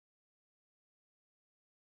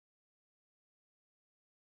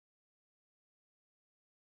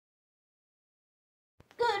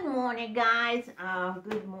Good morning, guys.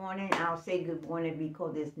 Good morning. I'll say good morning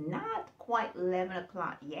because it's not quite 11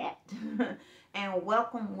 o'clock yet. And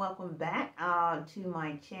welcome back to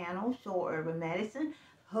my channel, Shore Urban Medicine.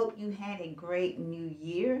 Hope you had a great new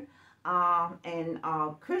year and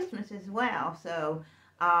Christmas as well. So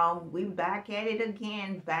we're back at it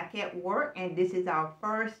again, back at work, and this is our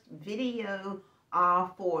first video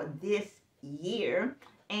for this year.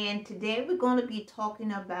 And today we're going to be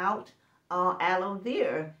talking about aloe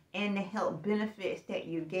vera and the health benefits that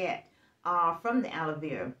you get from the aloe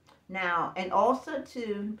vera. Now, and also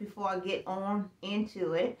too, before I get on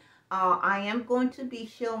into it, I am going to be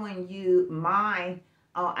showing you my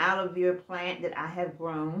aloe vera plant that I have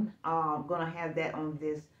grown. I'm going to have that on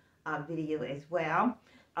this video as well,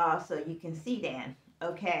 so you can see that.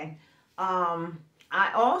 Okay.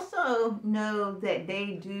 I also know that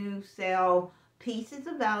they do sell pieces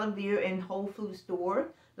of aloe vera in Whole Food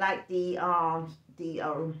store, like the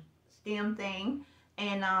stem thing,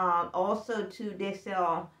 and also too they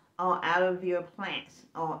sell aloe vera plants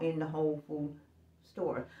in the Whole Food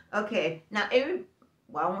store. Okay, now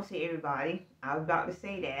well, I won't say everybody. I was about to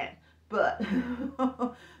say that, but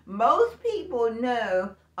most people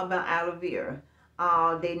know about aloe vera.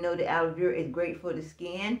 They know that aloe vera is great for the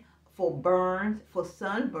skin, for burns, for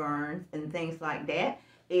sunburns, and things like that.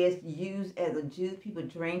 It's used as a juice. People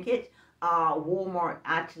drink it. Walmart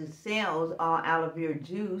actually sells aloe vera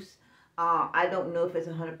juice. I don't know if it's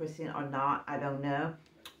 100% or not. I don't know.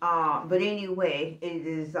 But anyway, it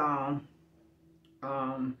is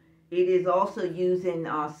also used in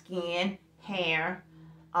skin, hair,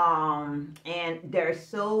 and there's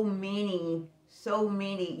so many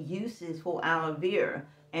uses for aloe vera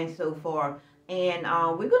and so forth. And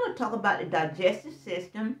we're going to talk about the digestive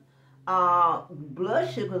system,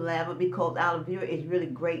 blood sugar level, because aloe vera is really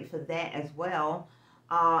great for that as well.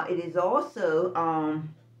 It is also,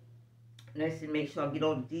 let's make sure I get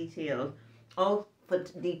all the details, for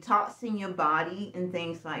detoxing your body and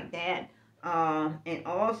things like that. And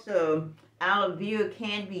also, aloe vera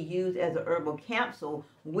can be used as a herbal capsule,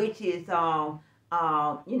 which is, you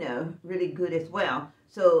know, really good as well.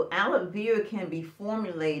 So aloe vera can be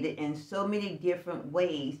formulated in so many different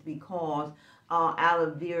ways because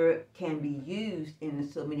aloe vera can be used in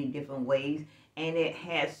so many different ways, and it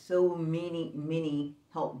has so many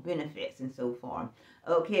health benefits and so forth.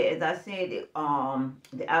 Okay, as I said,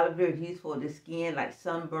 the aloe vera is used for the skin, like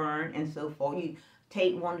sunburn and so forth. You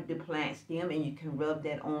take one of the plant stem and you can rub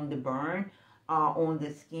that on the burn, on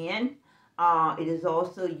the skin. It is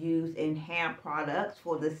also used in hair products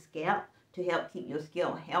for the scalp, to help keep your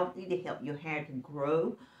scalp healthy, to help your hair to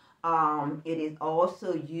grow. It is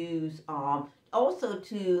also used also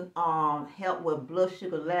to help with blood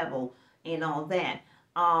sugar level and all that.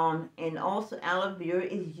 And also aloe vera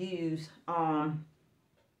is used,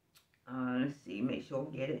 let's see, make sure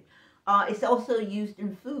I get it. It's also used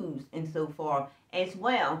in foods and so forth as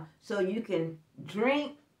well. So you can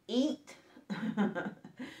drink, eat,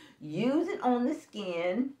 use it on the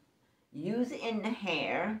skin, use it in the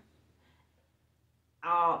hair,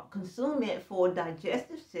 consume it for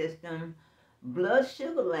digestive system, blood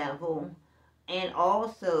sugar level, and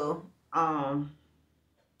also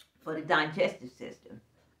for the digestive system,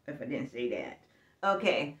 if I didn't say that.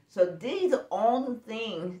 Okay, so these are all the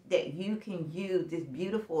things that you can use this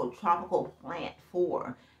beautiful tropical plant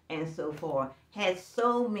for and so forth. Has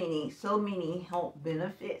so many health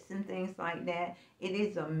benefits and things like that. It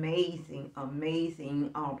is amazing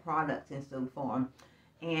products and so forth.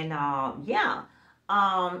 And yeah.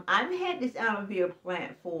 I've had this aloe vera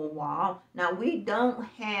plant for a while. Now, we don't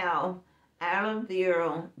have aloe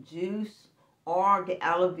vera juice or the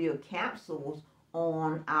aloe vera capsules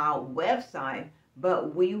on our website,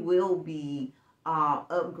 but we will be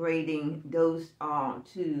upgrading those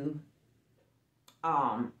to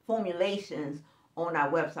formulations on our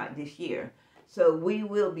website this year. So we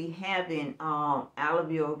will be having aloe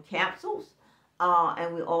vera capsules,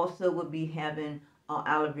 and we also will be having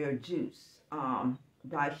aloe vera juice.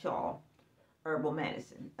 By Shaw Herbal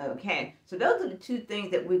Medicine. Okay, so those are the two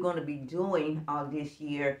things that we're going to be doing this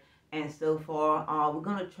year. And so far, we're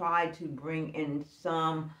going to try to bring in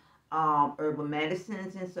some herbal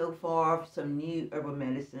medicines and so forth, some new herbal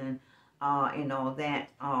medicine and all that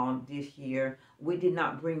this year. We did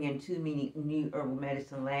not bring in too many new herbal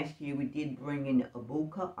medicine last year. We did bring in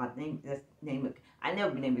Abuka, I think that's the name of, I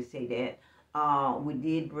never been able to say that. We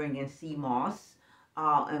did bring in sea moss.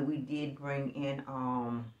 And we did bring in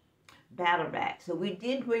battleback. So we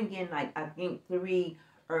did bring in, like, I think 3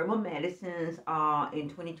 herbal medicines in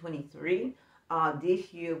 2023.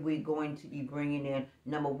 This year we're going to be bringing in,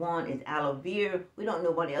 number 1 is aloe vera. We don't know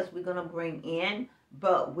what else we're going to bring in.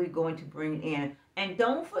 but we're going to bring it in. And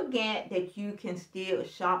don't forget that you can still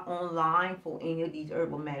shop online for any of these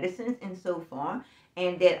herbal medicines and so far,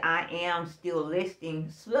 and that I am still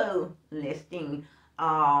slow listing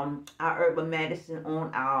our herbal medicine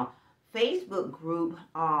on our Facebook group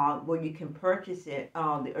where you can purchase it,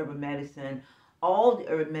 the herbal medicine. All the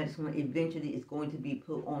herbal medicine eventually is going to be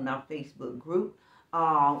put on our Facebook group,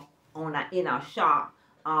 in our shop.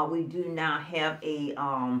 We do now have a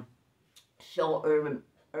show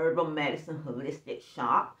herbal medicine holistic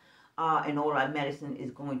shop, and all our medicine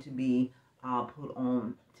is going to be put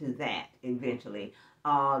on to that eventually.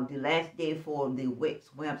 The last day for the Wix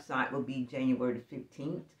website will be January the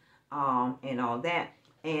 15th, and all that.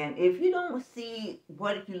 And if you don't see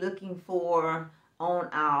what you're looking for on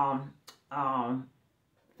our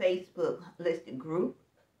Facebook listed group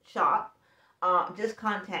shop, just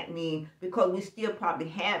contact me, because we still probably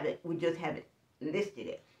have it. We just haven't listed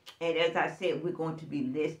it. And as I said, we're going to be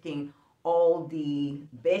listing all the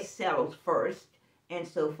bestsellers first, and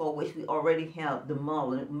so for which we already have the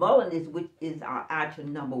mullein. Mullein is which is our actual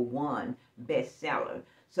 #1 bestseller.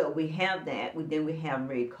 So we have that. Then we have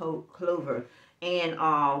red clover. And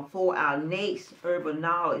for our next herbal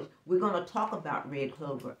knowledge, we're going to talk about red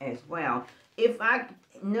clover as well. If I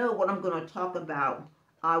know what I'm going to talk about,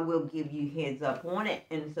 I will give you heads up on it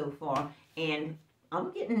and so far. And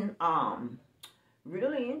I'm getting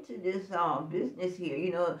really into this business here,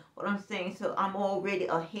 you know what I'm saying? So I'm already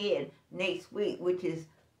ahead next week, which is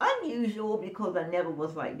unusual because I never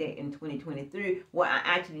was like that in 2023, where I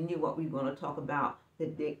actually knew what we were going to talk about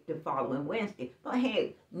the following Wednesday. But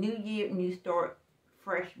hey, new year, new start,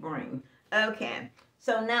 fresh brain. Okay,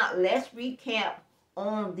 so now let's recap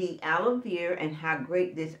on the aloe vera and how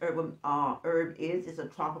great this herb is. It's a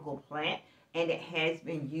tropical plant, and it has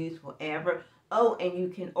been used forever. Oh, and you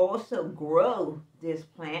can also grow this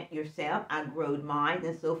plant yourself. I growed mine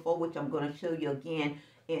and so forth, which I'm going to show you again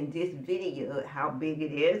in this video how big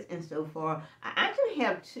it is and so far. I actually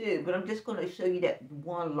have two, but I'm just going to show you that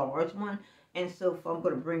one large one. And so far, I'm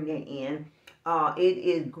going to bring that in. It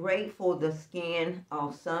is great for the skin,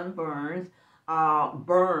 sunburns,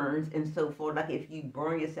 burns, and so forth. Like if you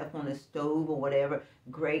burn yourself on the stove or whatever,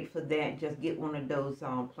 great for that. Just get one of those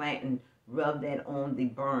plant and rub that on the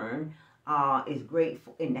burn. It's great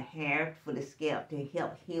in the hair, for the scalp, to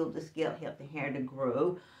help heal the scalp, help the hair to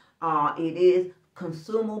grow. It is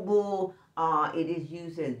consumable. It is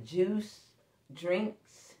used as juice,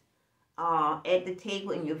 drinks, at the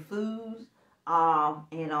table in your foods,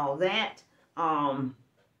 and all that.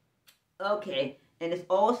 Okay, and it's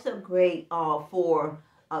also great for,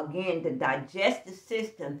 again, the digestive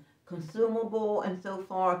system, consumable and so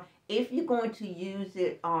far. If you're going to use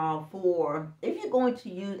it if you're going to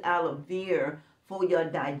use aloe vera for your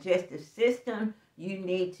digestive system, you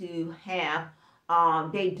need to have,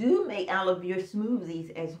 they do make aloe vera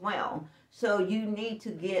smoothies as well. So you need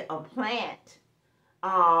to get a plant,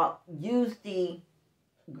 use the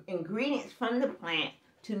ingredients from the plant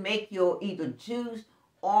to make your either juice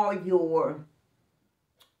or your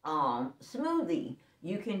smoothie.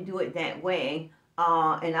 You can do it that way.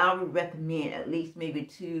 And I would recommend at least maybe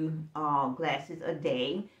 2 glasses a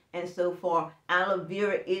day. And so far, aloe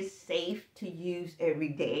vera is safe to use every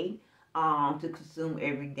day, to consume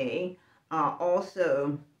every day.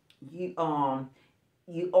 Also, you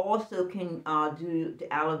also can do the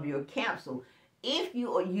aloe vera capsule if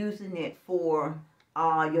you are using it for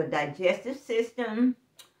your digestive system,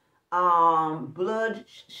 blood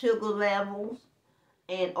sugar levels,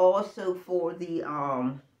 and also for the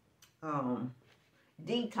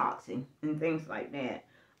detoxing and things like that.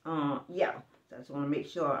 Yeah, so I just want to make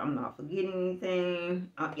sure I'm not forgetting anything.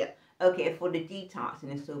 Yeah, okay, for the detoxing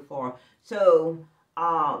and so forth. So,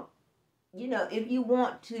 you know, if you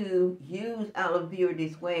want to use aloe vera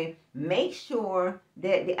this way, make sure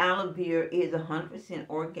that the aloe vera is 100%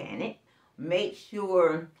 organic. Make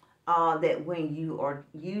sure that when you are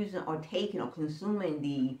using or taking or consuming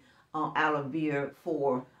the aloe vera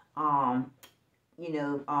for you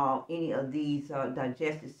know, any of these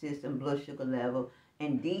digestive system, blood sugar level,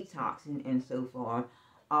 and detoxing and so forth,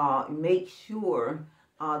 make sure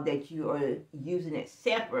that you are using it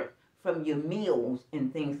separate from your meals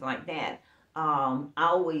and things like that. I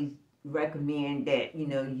always recommend that, you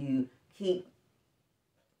know, you keep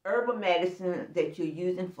herbal medicine that you're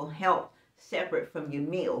using for health separate from your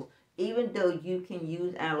meals. Even though you can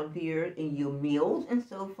use aloe vera in your meals and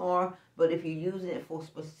so forth, but if you're using it for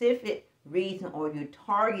specific reason or you're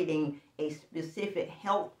targeting a specific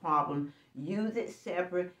health problem, use it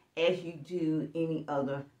separate as you do any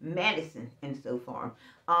other medicine and so forth.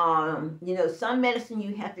 You know, some medicine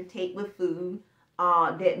you have to take with food.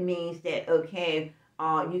 That means that, okay,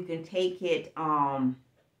 You can take it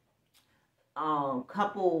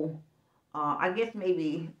couple, I guess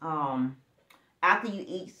maybe after you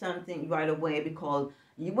eat something right away, because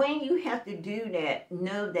when you have to do that,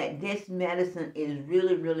 know that this medicine is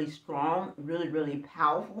really, really strong, really, really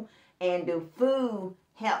powerful, and the food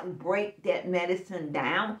help break that medicine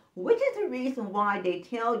down, which is the reason why they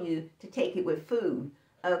tell you to take it with food.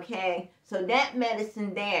 Okay, so that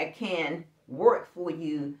medicine there can work for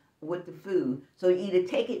you with the food. So you either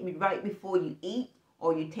take it right before you eat,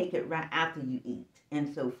 or you take it right after you eat,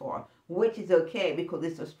 and so forth, which is okay because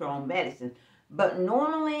it's a strong medicine. But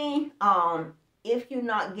normally, if you're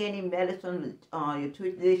not getting medicine with your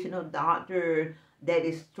traditional doctor that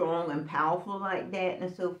is strong and powerful like that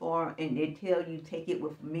and so forth, and they tell you take it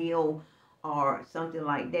with meal or something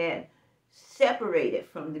like that, separate it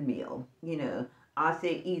from the meal. You know, I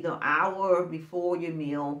say either hour before your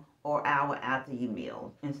meal or hour after your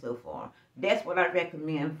meal and so forth. That's what I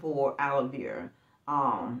recommend for aloe vera.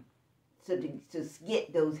 So to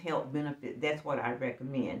get those health benefits, that's what I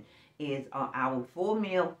recommend, is hour before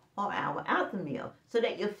meal or hour after meal, so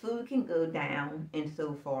that your food can go down and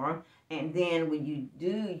so forth. And then when you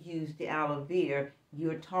do use the aloe vera,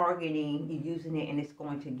 you're using it, and it's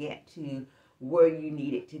going to get to where you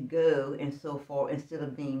need it to go and so forth, instead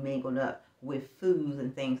of being mingled up with foods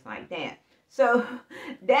and things like that. So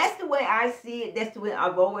that's the way I see it. That's the way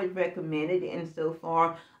I've always recommended it, and so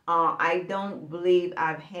far, I don't believe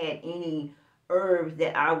I've had any herbs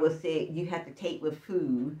that I would say you have to take with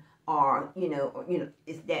food, or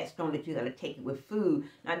it's that strong that you got to take it with food.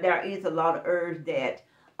 Now there is a lot of herbs that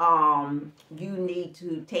you need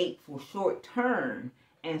to take for short term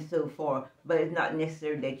and so forth, but it's not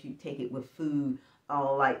necessary that you take it with food,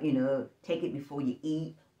 like take it before you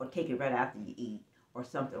eat or take it right after you eat or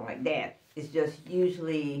something like that. It's just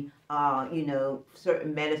usually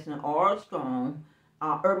certain medicine are strong.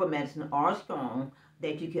 Herbal medicine are strong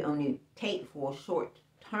that you can only take for a short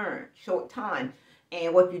time.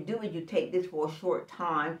 And what you do is you take this for a short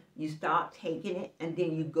time, you stop taking it, and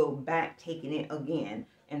then you go back taking it again,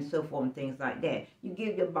 and so forth, and things like that. You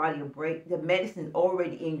give your body a break. The medicine is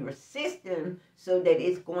already in your system, so that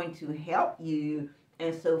it's going to help you,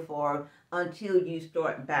 and so forth, until you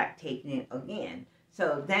start back taking it again.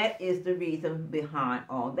 So that is the reason behind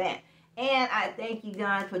all that. And I thank you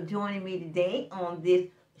guys for joining me today on this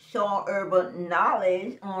Shaw Herbal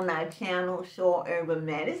Knowledge on our channel, Shaw Herbal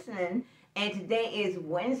Medicine. And today is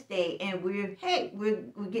Wednesday, and we're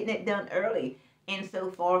getting it done early and so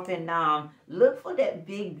forth. And look for that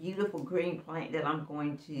big, beautiful green plant that I'm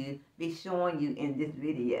going to be showing you in this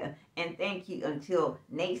video. And thank you until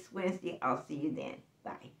next Wednesday. I'll see you then.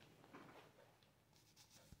 Bye.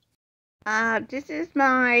 This is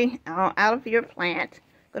my aloe vera plant.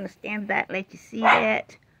 Gonna stand back, let you see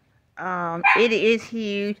that. It is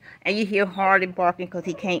huge, and you hear Harley barking because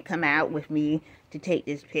he can't come out with me to take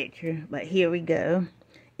this picture. But here we go.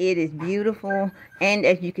 It is beautiful, and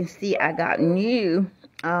as you can see, I got new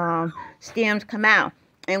stems come out.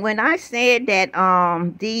 And when I said that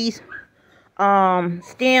these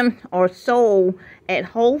stems are sold at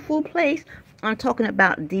Whole Food Place, I'm talking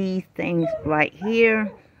about these things right here.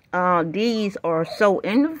 These are sold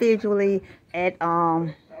individually at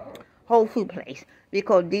Whole Food Place,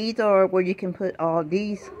 because these are where you can put all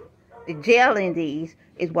these. The gel in these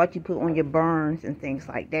is what you put on your burns and things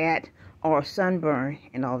like that, or sunburn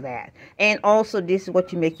and all that. And also this is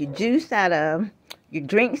what you make your juice out of, your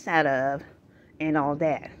drinks out of, and all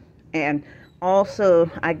that. And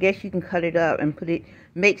also, I guess you can cut it up and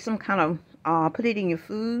make some kind of, put it in your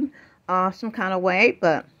food some kind of way,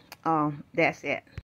 but that's it.